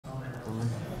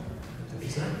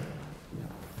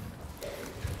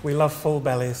We love full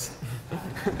bellies.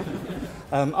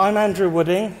 I'm Andrew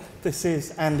Wooding. This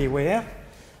is Andy Wier.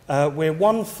 We're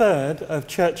 1/3 of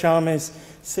Church Army's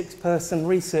 6-person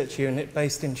research unit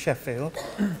based in Sheffield.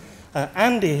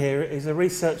 Andy here is a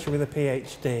researcher with a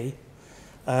PhD.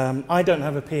 I don't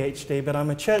have a PhD, but I'm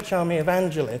a Church Army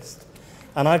evangelist,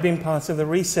 and I've been part of the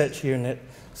research unit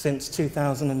since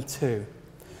 2002,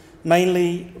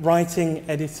 mainly writing,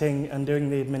 editing, and doing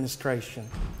the administration.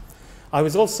 I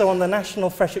was also on the National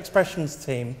Fresh Expressions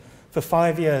team for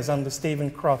 5 years under Stephen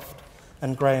Croft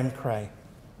and Graham Cray.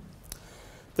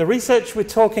 The research we're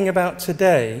talking about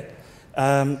today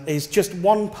is just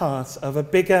one part of a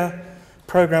bigger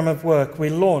program of work we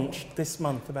launched this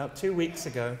month, about 2 weeks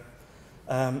ago,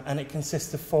 and it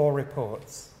consists of 4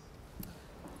 reports.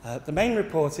 The main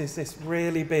report is this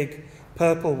really big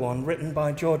purple one written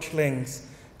by George Lings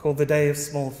called The Day of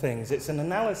Small Things. It's an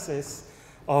analysis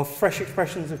of fresh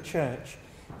expressions of church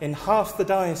in half the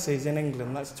dioceses in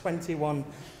England. That's 21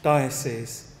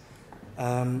 dioceses.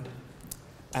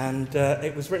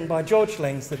 It was written by George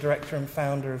Lings, the director and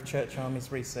founder of Church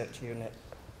Army's research unit.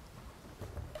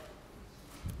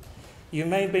 You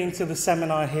may have been to the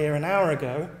seminar here an hour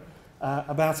ago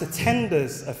about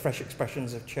attenders of fresh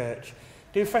expressions of church.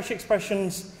 Do fresh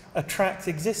expressions attract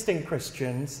existing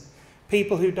Christians,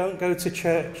 people who don't go to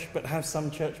church but have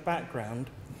some church background?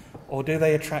 Or do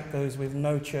they attract those with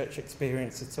no church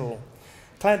experience at all?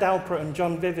 Claire Dalpert and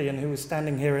John Vivian, who was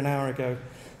standing here an hour ago,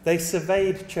 they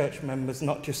surveyed church members,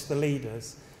 not just the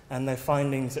leaders, and their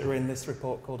findings are in this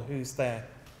report called Who's There?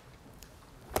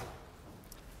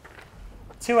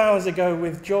 2 hours ago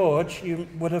with George, you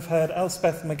would have heard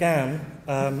Elspeth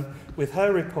McGann with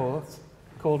her report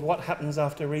called What Happens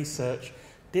After Research.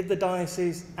 Did the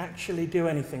diocese actually do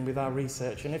anything with our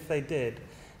research? And if they did,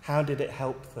 how did it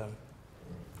help them?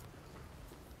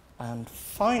 And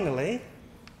finally,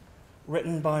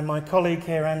 written by my colleague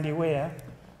here, Andy Weir,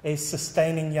 is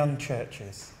Sustaining Young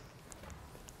Churches.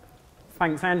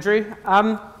 Thanks, Andrew.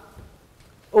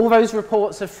 All those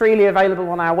reports are freely available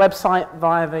on our website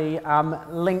via the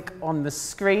link on the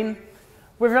screen.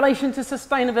 With relation to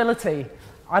sustainability,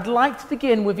 I'd like to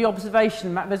begin with the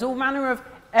observation that there's all manner of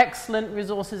excellent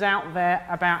resources out there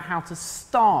about how to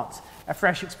start a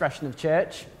fresh expression of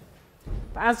church.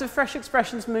 But as the Fresh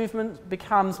Expressions movement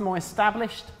becomes more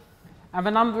established and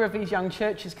the number of these young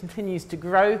churches continues to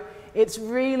grow, it's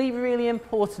really, really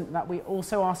important that we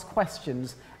also ask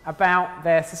questions about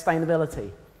their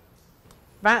sustainability.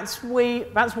 That's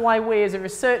why we as a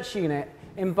research unit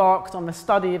embarked on the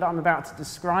study that I'm about to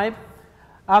describe.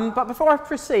 But before I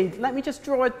proceed, let me just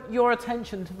draw your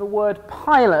attention to the word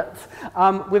pilot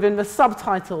within the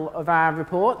subtitle of our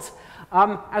report.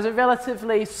 As a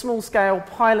relatively small-scale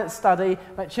pilot study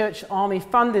that Church Army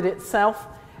funded itself,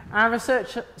 our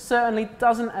research certainly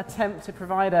doesn't attempt to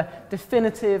provide a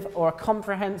definitive or a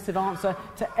comprehensive answer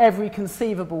to every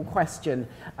conceivable question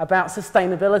about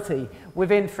sustainability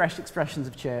within fresh expressions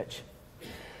of church.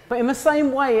 But in the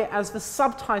same way as the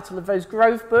subtitle of those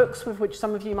Grove books, with which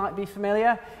some of you might be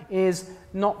familiar, is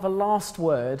not the last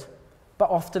word, but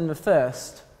often the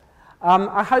first,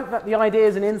 I hope that the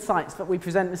ideas and insights that we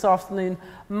present this afternoon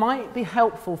might be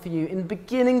helpful for you in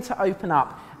beginning to open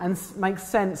up and make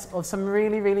sense of some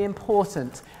really, really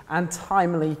important and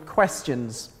timely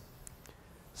questions.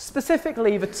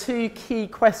 Specifically, the 2 key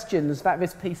questions that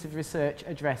this piece of research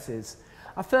addresses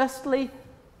are firstly,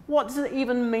 what does it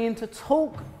even mean to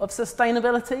talk of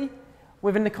sustainability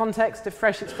within the context of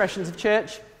fresh expressions of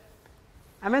church?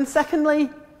 And then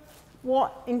secondly,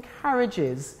 what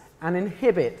encourages and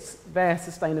inhibits their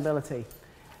sustainability?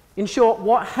 In short,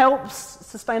 what helps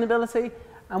sustainability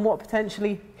and what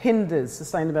potentially hinders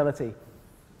sustainability?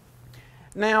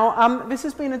 Now, this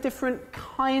has been a different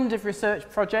kind of research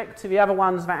project to the other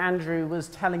ones that Andrew was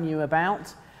telling you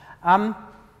about.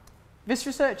 This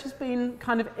research has been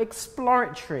kind of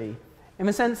exploratory in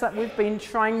the sense that we've been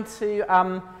trying to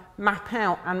map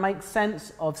out and make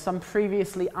sense of some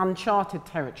previously uncharted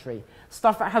territory,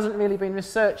 stuff that hasn't really been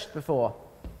researched before.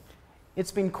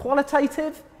 It's been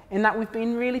qualitative in that we've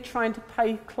been really trying to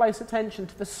pay close attention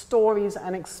to the stories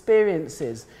and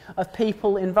experiences of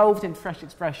people involved in fresh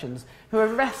expressions who are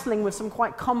wrestling with some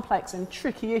quite complex and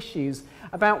tricky issues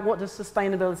about what does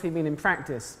sustainability mean in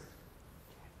practice.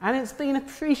 And it's been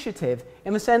appreciative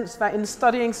in the sense that in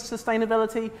studying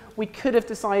sustainability, we could have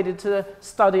decided to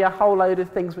study a whole load of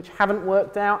things which haven't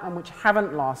worked out and which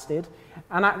haven't lasted,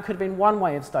 and that could have been one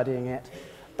way of studying it.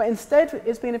 But instead,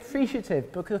 it's been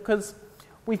appreciative because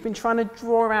we've been trying to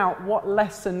draw out what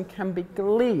lesson can be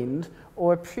gleaned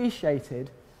or appreciated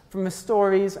from the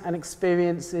stories and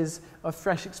experiences of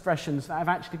Fresh Expressions that have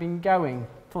actually been going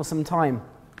for some time.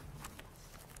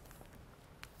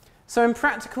 So in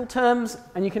practical terms,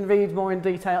 and you can read more in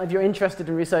detail, if you're interested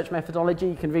in research methodology,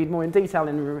 you can read more in detail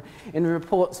in the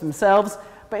reports themselves.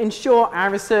 But in short, our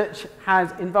research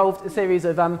has involved a series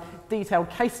of detailed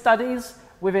case studies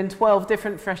within 12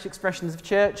 different Fresh Expressions of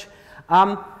Church.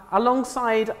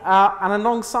 Alongside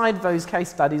those case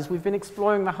studies, we've been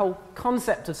exploring the whole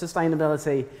concept of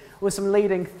sustainability with some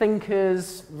leading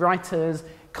thinkers, writers,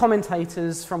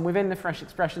 commentators from within the Fresh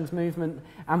Expressions movement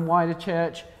and wider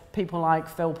church, people like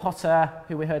Phil Potter,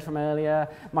 who we heard from earlier,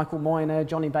 Michael Moyner,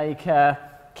 Johnny Baker,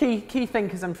 key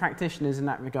thinkers and practitioners in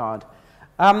that regard.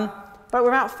 But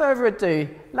without further ado,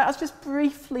 let us just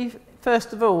briefly,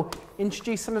 first of all,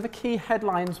 introduce some of the key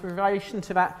headlines with relation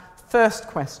to that first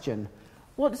question.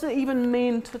 What does it even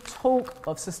mean to talk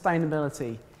of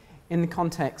sustainability in the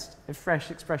context of Fresh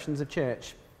Expressions of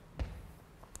Church?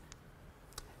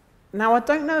 Now, I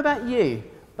don't know about you,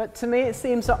 but to me it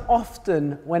seems that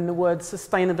often when the word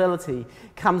sustainability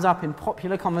comes up in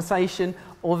popular conversation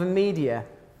or the media,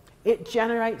 it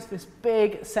generates this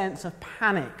big sense of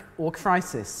panic or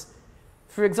crisis.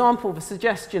 For example, the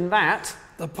suggestion that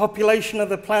the population of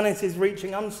the planet is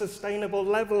reaching unsustainable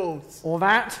levels. Or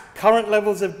that current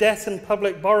levels of debt and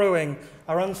public borrowing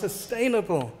are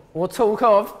unsustainable. Or talk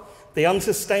of the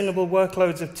unsustainable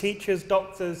workloads of teachers,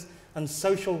 doctors, and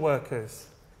social workers.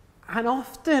 And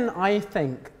often, I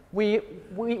think, we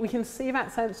can see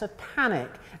that sense of panic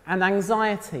and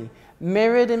anxiety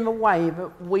mirrored in the way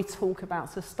that we talk about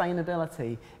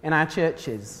sustainability in our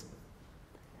churches.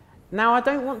 Now, I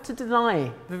don't want to deny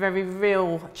the very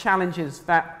real challenges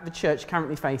that the church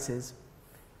currently faces,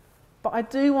 but I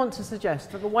do want to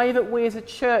suggest that the way that we as a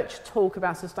church talk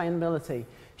about sustainability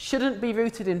shouldn't be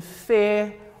rooted in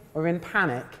fear or in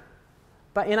panic,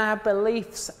 but in our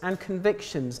beliefs and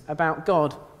convictions about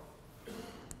God.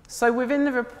 So within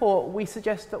the report, we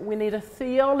suggest that we need a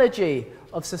theology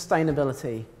of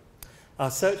sustainability.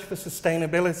 Our search for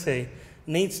sustainability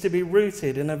needs to be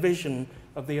rooted in a vision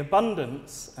of the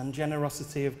abundance and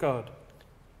generosity of God.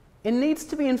 It needs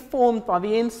to be informed by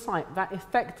the insight that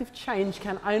effective change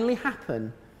can only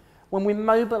happen when we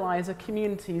mobilise a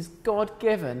community's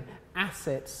God-given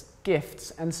assets,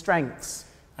 gifts and strengths.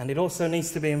 And it also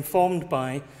needs to be informed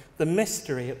by the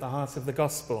mystery at the heart of the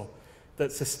gospel,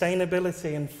 that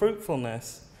sustainability and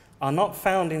fruitfulness are not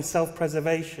found in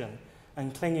self-preservation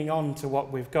and clinging on to what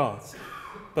we've got,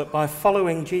 but by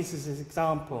following Jesus'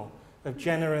 example of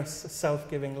generous,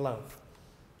 self-giving love.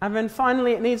 And then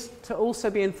finally, it needs to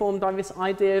also be informed by this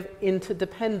idea of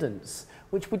interdependence,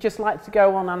 which we'd just like to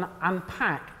go on and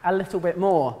unpack a little bit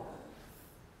more.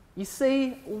 You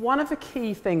see, one of the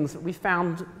key things that we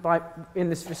found in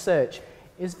this research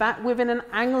is that within an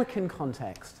Anglican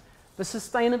context, the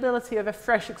sustainability of a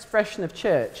fresh expression of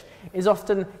church is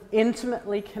often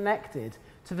intimately connected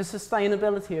to the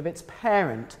sustainability of its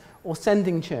parent or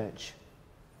sending church.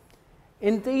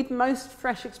 Indeed, most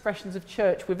fresh expressions of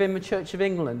church within the Church of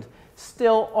England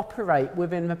still operate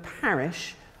within the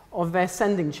parish of their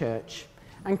sending church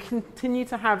and continue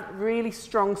to have really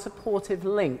strong supportive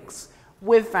links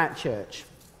with that church.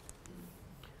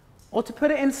 Or to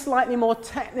put it in slightly more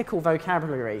technical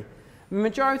vocabulary, the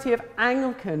majority of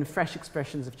Anglican fresh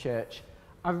expressions of church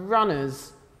are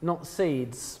runners, not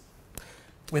seeds.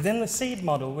 Within the seed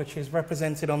model, which is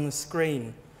represented on the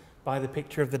screen by the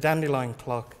picture of the dandelion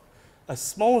clock, a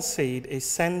small seed is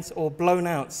sent or blown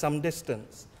out some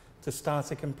distance to start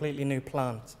a completely new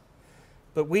plant.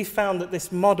 But we found that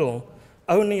this model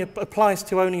only applies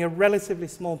to only a relatively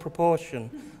small proportion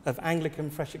of Anglican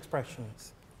fresh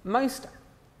expressions. Most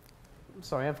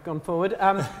Anglican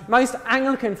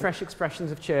fresh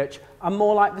expressions of church are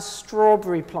more like the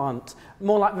strawberry plant,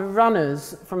 more like the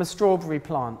runners from a strawberry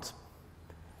plant.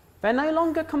 They're no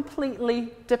longer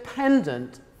completely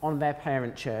dependent on their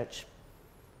parent church,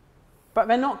 but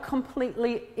they're not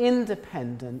completely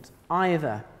independent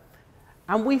either.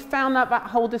 And we found that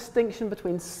whole distinction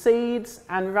between seeds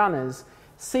and runners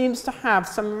seems to have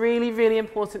some really, really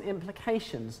important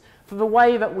implications for the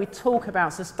way that we talk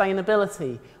about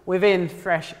sustainability within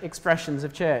fresh expressions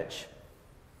of church.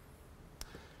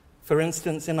 For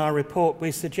instance, in our report,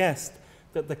 we suggest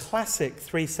that the classic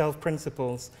 3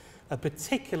 self-principles are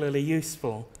particularly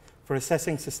useful for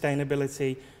assessing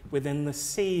sustainability within the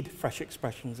seed fresh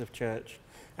expressions of church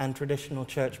and traditional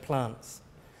church plants.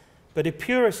 But a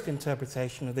purist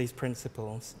interpretation of these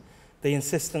principles, the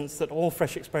insistence that all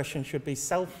fresh expression should be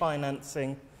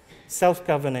self-financing,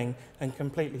 self-governing, and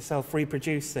completely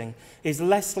self-reproducing, is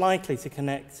less likely to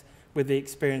connect with the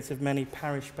experience of many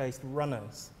parish-based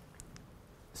runners.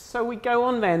 So we go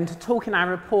on then to talk in our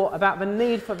report about the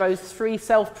need for those three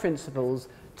self-principles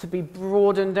to be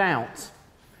broadened out,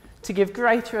 to give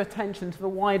greater attention to the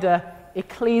wider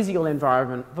ecclesial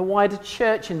environment, the wider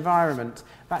church environment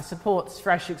that supports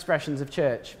fresh expressions of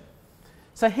church.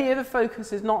 So here the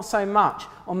focus is not so much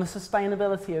on the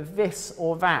sustainability of this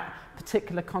or that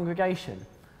particular congregation,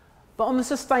 but on the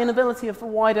sustainability of the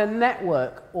wider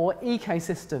network or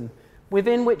ecosystem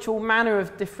within which all manner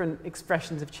of different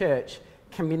expressions of church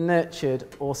can be nurtured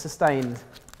or sustained.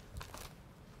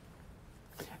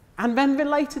 And then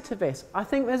related to this, I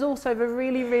think there's also the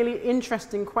really, really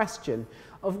interesting question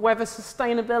of whether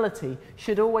sustainability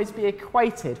should always be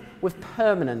equated with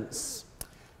permanence.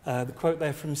 The quote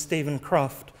there from Stephen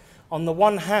Croft. On the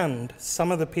one hand,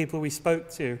 some of the people we spoke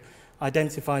to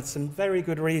identified some very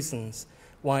good reasons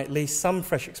why at least some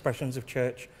fresh expressions of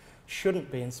church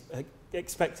shouldn't be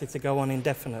expected to go on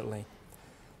indefinitely.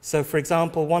 So, for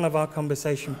example, one of our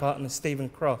conversation partners, Stephen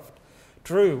Croft,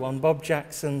 drew on Bob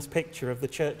Jackson's picture of the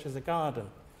church as a garden,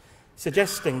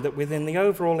 suggesting that within the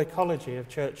overall ecology of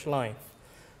church life,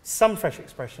 some fresh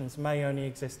expressions may only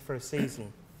exist for a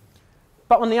season.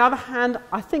 But on the other hand,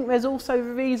 I think there's also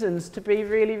reasons to be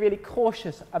really, really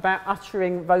cautious about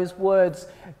uttering those words,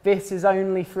 "this is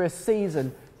only for a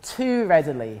season," too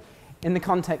readily in the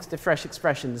context of fresh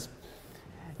expressions.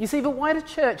 You see, the wider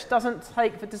church doesn't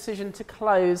take the decision to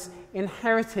close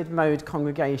inherited mode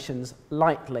congregations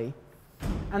lightly.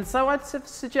 And so I'd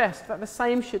suggest that the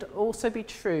same should also be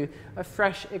true of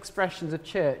fresh expressions of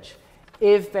church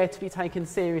if they're to be taken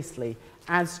seriously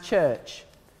as church.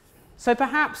 So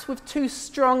perhaps with too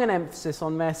strong an emphasis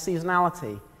on their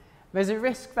seasonality, there's a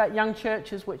risk that young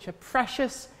churches which are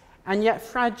precious and yet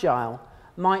fragile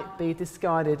might be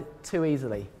discarded too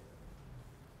easily.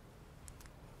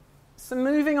 So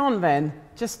moving on then,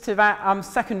 just to that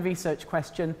second research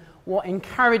question, what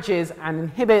encourages and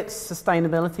inhibits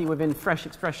sustainability within fresh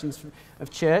expressions of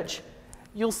church?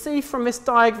 You'll see from this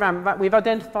diagram that we've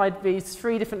identified these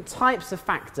three different types of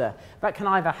factor that can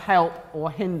either help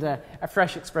or hinder a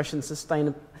fresh expression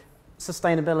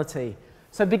sustainability.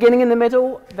 So beginning in the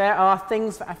middle, there are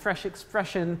things that a fresh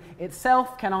expression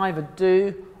itself can either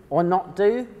do or not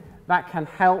do that can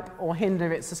help or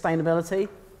hinder its sustainability.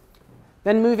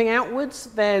 Then moving outwards,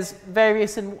 there's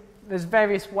various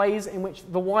ways in which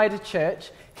the wider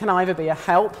church can either be a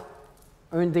help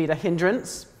or indeed a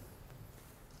hindrance.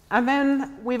 And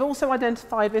then we've also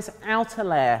identified this outer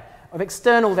layer of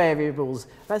external variables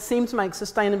that seem to make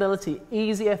sustainability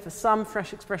easier for some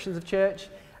fresh expressions of church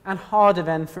and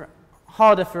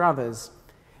harder for others.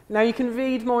 Now you can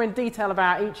read more in detail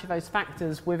about each of those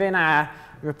factors within our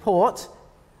report,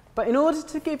 but in order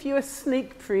to give you a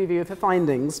sneak preview of the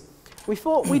findings, we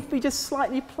thought we'd be just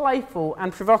slightly playful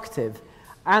and provocative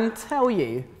and tell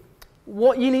you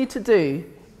what you need to do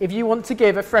if you want to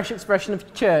give a fresh expression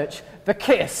of church the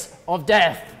kiss of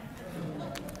death.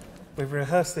 We've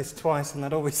rehearsed this twice and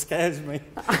that always scares me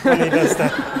when he does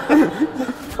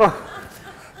that.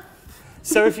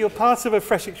 So if you're part of a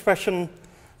fresh expression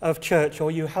of church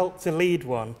or you help to lead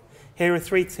one, here are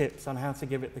 3 tips on how to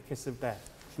give it the kiss of death.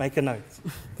 Make a note.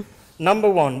 Number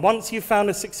 1, once you've found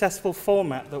a successful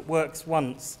format that works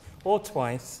once or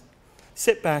twice,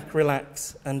 sit back,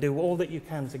 relax, and do all that you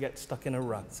can to get stuck in a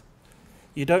rut.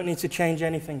 You don't need to change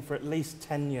anything for at least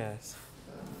 10 years.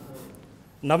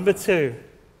 Number 2,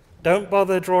 don't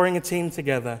bother drawing a team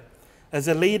together. As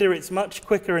a leader, it's much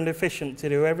quicker and efficient to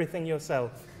do everything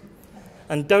yourself.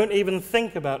 And don't even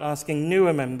think about asking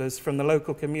newer members from the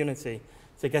local community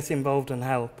to get involved and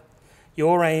help.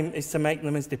 Your aim is to make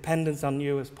them as dependent on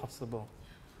you as possible.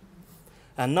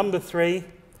 And number 3,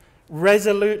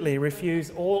 resolutely refuse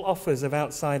all offers of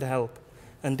outside help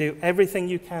and do everything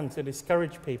you can to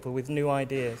discourage people with new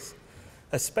ideas,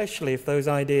 especially if those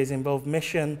ideas involve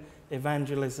mission,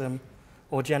 evangelism,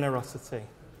 or generosity.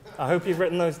 I hope you've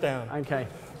written those down. Okay.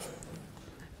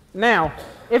 Now,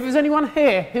 if there's anyone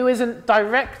here who isn't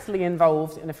directly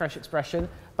involved in a fresh expression,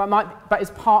 but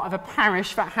is part of a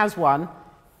parish that has one,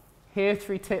 here are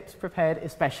 3 tips prepared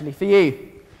especially for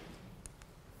you.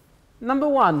 Number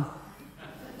 1,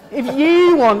 if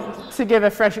you want to give a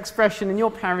fresh expression in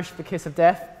your parish the kiss of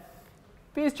death,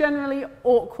 be as generally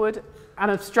awkward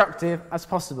and obstructive as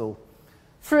possible.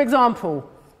 For example,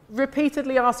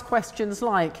 repeatedly ask questions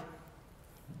like,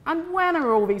 and when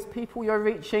are all these people you're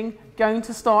reaching going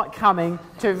to start coming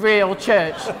to real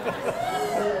church?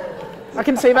 I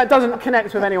can see that doesn't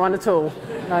connect with anyone at all.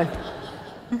 No.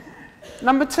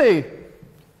 Number 2,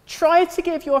 try to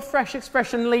give your fresh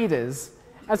expression leaders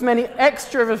as many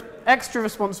extra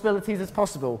responsibilities as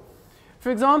possible.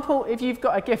 For example, if you've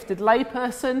got a gifted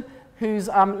layperson who's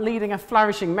leading a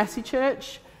flourishing messy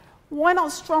church, why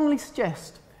not strongly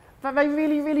suggest that they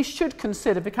really, really should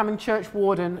consider becoming church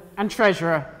warden and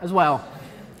treasurer as well?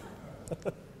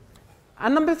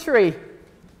 And number 3,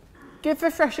 give the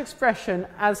fresh expression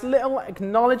as little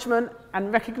acknowledgement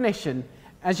and recognition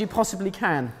as you possibly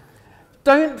can.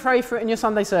 Don't pray for it in your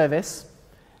Sunday service.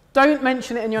 Don't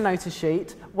mention it in your notice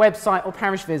sheet, website or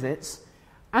parish visits.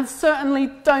 And certainly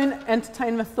don't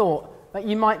entertain the thought that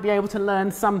you might be able to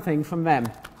learn something from them.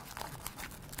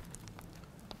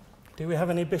 Do we have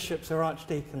any bishops or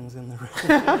archdeacons in the room?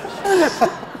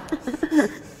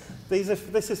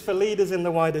 This is for leaders in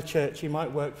the wider church. You might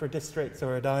work for a district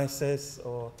or a diocese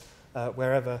or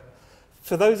wherever.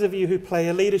 For those of you who play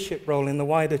a leadership role in the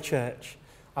wider church,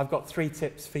 I've got 3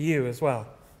 tips for you as well.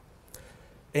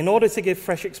 In order to give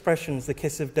fresh expressions the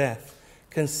kiss of death,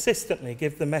 consistently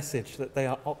give the message that they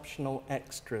are optional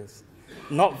extras,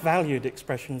 not valued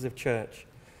expressions of church.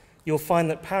 You'll find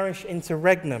that parish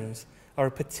interregnums are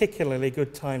a particularly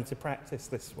good time to practice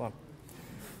this one.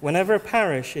 Whenever a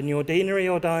parish in your deanery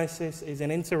or diocese is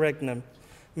in interregnum,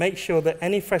 make sure that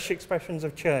any fresh expressions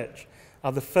of church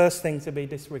are the first thing to be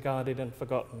disregarded and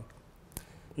forgotten.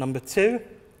 Number 2,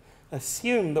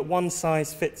 assume that one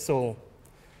size fits all.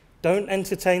 Don't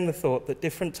entertain the thought that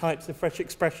different types of fresh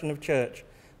expression of church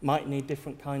might need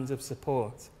different kinds of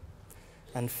support.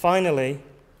 And finally,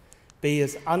 be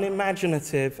as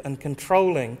unimaginative and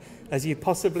controlling as you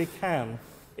possibly can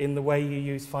in the way you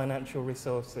use financial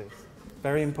resources.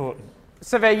 Very important.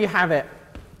 So there you have it.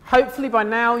 Hopefully by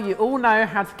now you all know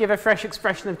how to give a fresh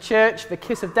expression of church the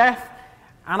kiss of death,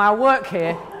 and our work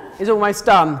here is almost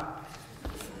done.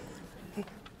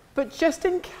 But just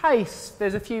in case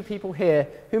there's a few people here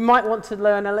who might want to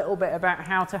learn a little bit about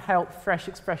how to help fresh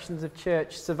expressions of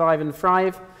church survive and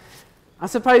thrive, I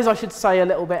suppose I should say a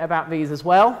little bit about these as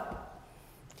well.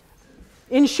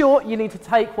 In short, you need to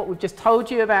take what we've just told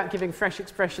you about giving fresh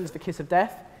expressions the kiss of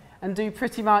death and do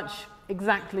pretty much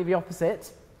exactly the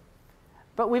opposite.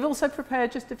 But we've also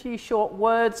prepared just a few short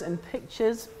words and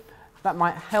pictures that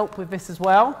might help with this as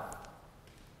well.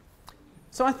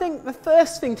 So I think the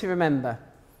first thing to remember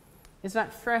is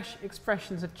that fresh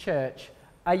expressions of church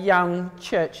are young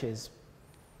churches.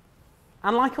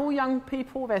 And like all young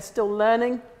people, they're still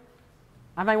learning,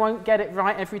 and they won't get it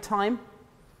right every time.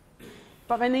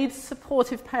 But they need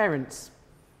supportive parents.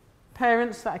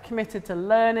 Parents that are committed to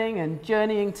learning and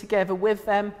journeying together with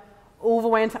them all the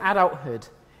way into adulthood.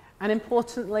 And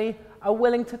importantly, are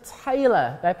willing to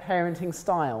tailor their parenting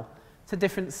style to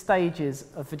different stages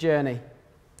of the journey.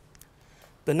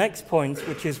 The next point,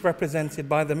 which is represented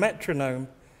by the metronome,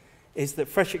 is that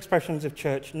fresh expressions of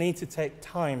church need to take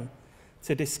time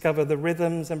to discover the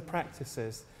rhythms and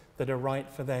practices that are right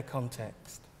for their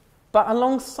context. But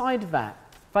alongside that,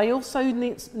 they also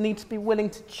need to be willing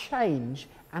to change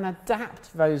and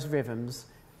adapt those rhythms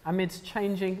amidst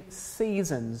changing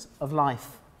seasons of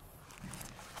life.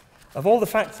 Of all the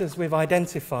factors we've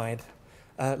identified,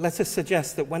 let us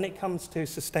suggest that when it comes to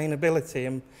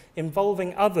sustainability,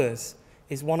 involving others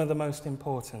is one of the most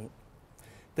important.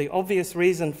 The obvious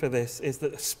reason for this is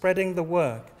that spreading the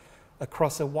work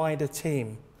across a wider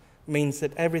team means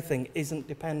that everything isn't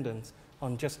dependent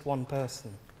on just one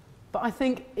person. But I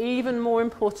think even more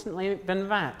importantly than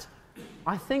that,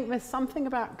 I think there's something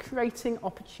about creating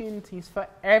opportunities for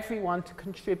everyone to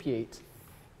contribute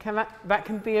that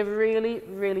can be a really,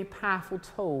 really powerful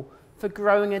tool for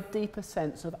growing a deeper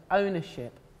sense of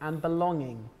ownership and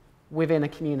belonging within a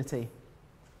community.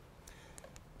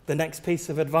 The next piece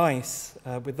of advice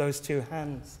with those 2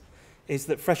 hands is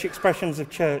that fresh expressions of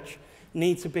church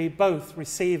need to be both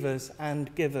receivers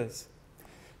and givers.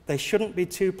 They shouldn't be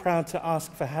too proud to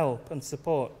ask for help and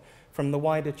support from the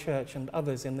wider church and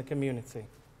others in the community.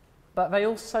 But they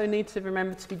also need to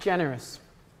remember to be generous.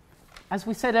 As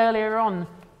we said earlier on,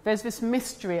 there's this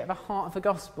mystery at the heart of the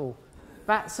gospel,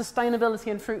 that sustainability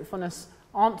and fruitfulness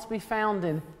aren't to be found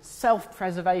in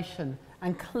self-preservation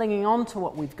and clinging on to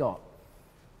what we've got,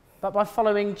 but by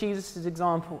following Jesus'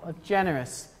 example of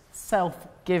generous,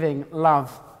 self-giving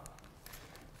love.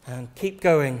 And keep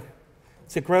going.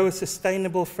 To grow a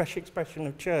sustainable, fresh expression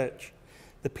of church,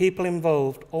 the people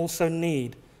involved also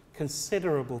need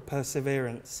considerable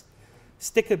perseverance,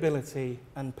 stickability,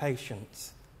 and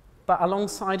patience. But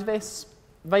alongside this,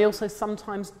 they also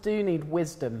sometimes do need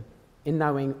wisdom in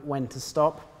knowing when to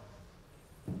stop.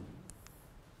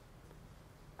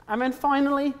 And then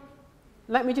finally,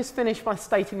 let me just finish by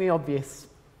stating the obvious.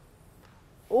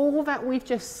 All that we've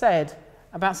just said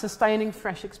about sustaining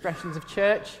fresh expressions of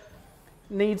church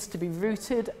needs to be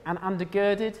rooted and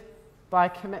undergirded by a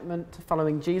commitment to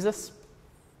following Jesus.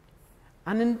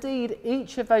 And indeed,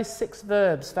 each of those 6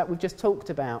 verbs that we've just talked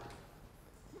about,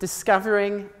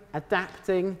 discovering,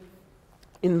 adapting,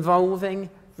 involving,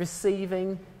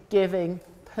 receiving, giving,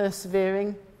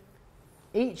 persevering,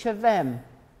 each of them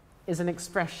is an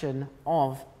expression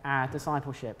of our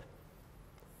discipleship.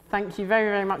 Thank you very,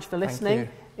 very much for listening.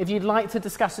 If you'd like to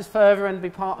discuss this further and be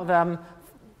part of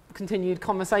continued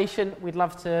conversation, we'd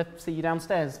love to see you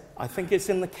downstairs. I think it's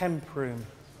in the Kemp room.